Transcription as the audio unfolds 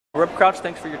Rep. Crouch,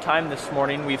 thanks for your time this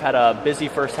morning. We've had a busy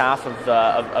first half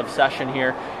of session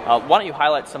here. Why don't you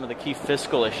highlight some of the key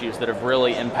fiscal issues that have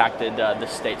really impacted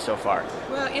this state so far?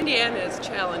 Well, Indiana is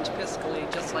challenged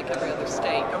fiscally just like every other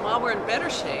state. And while we're in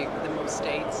better shape than most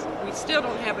states, we still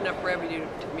don't have enough revenue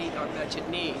to meet our budget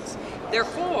needs.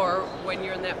 Therefore, when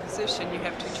you're in that position, you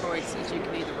have two choices. You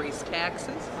can either raise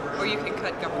taxes or you can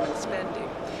cut government spending.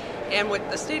 And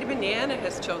what the state of Indiana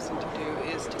has chosen to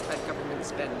do is to cut government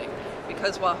spending.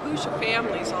 Because while Hoosier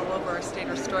families all over our state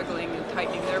are struggling and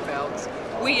tightening their belts,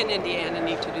 we in Indiana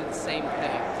need to do the same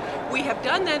thing. We have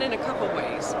done that in a couple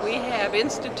ways. We have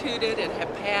instituted and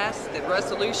have passed the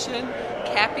resolution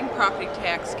capping property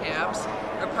tax caps,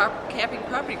 or capping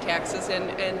property taxes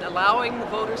and allowing the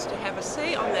voters to have a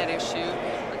say on that issue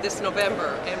this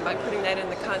November, and by putting that in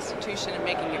the Constitution and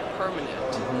making it permanent.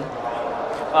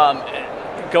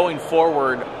 Going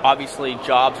forward, obviously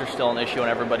jobs are still an issue on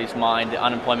everybody's mind. The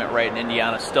unemployment rate in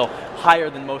Indiana is still higher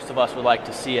than most of us would like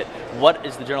to see it. What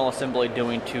is the General Assembly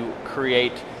doing to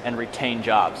create and retain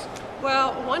jobs?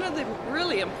 Well, one of the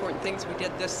really important things we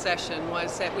did this session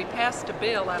was that we passed a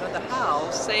bill out of the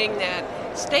House saying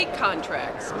that state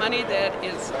contracts, money that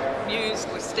is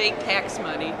used with state tax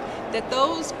money, that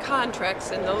those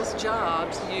contracts and those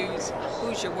jobs use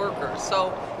Hoosier workers.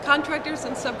 So contractors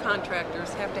and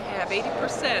subcontractors have to have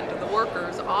 80% of the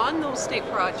workers on those state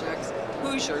projects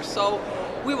Hoosiers. So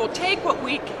we will take what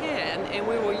we can and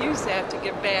we will use that to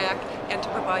give back and to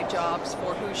provide jobs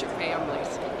for Hoosier families.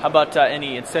 How about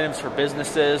any incentives for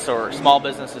businesses or small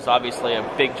businesses? Obviously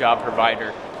a big job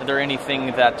provider. Are there anything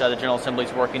that the General Assembly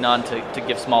is working on to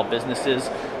give small businesses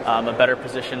a better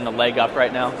position, a leg up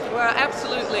right now? Well,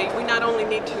 absolutely. We not only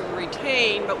need to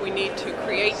retain, but we need to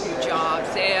create new jobs.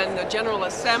 And the General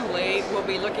Assembly will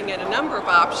be looking at a number of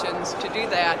options to do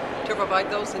that, to provide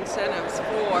those incentives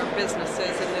for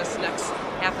businesses in this next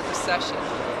half of the session.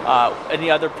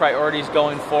 Any other priorities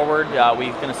going forward?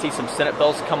 We're going to see some Senate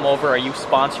bills come over. Are you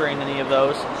sponsoring any of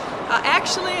those?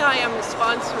 Actually, I am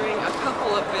sponsoring a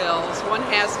couple of bills. One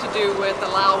has to do with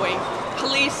allowing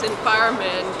police and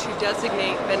firemen to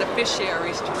designate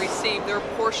beneficiaries to receive their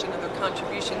portion of their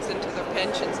contributions into their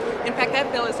pensions. In fact,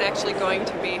 that bill is actually going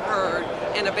to be heard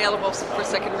and available for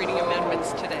second reading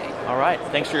amendments today. All right.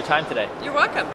 Thanks for your time today. You're welcome.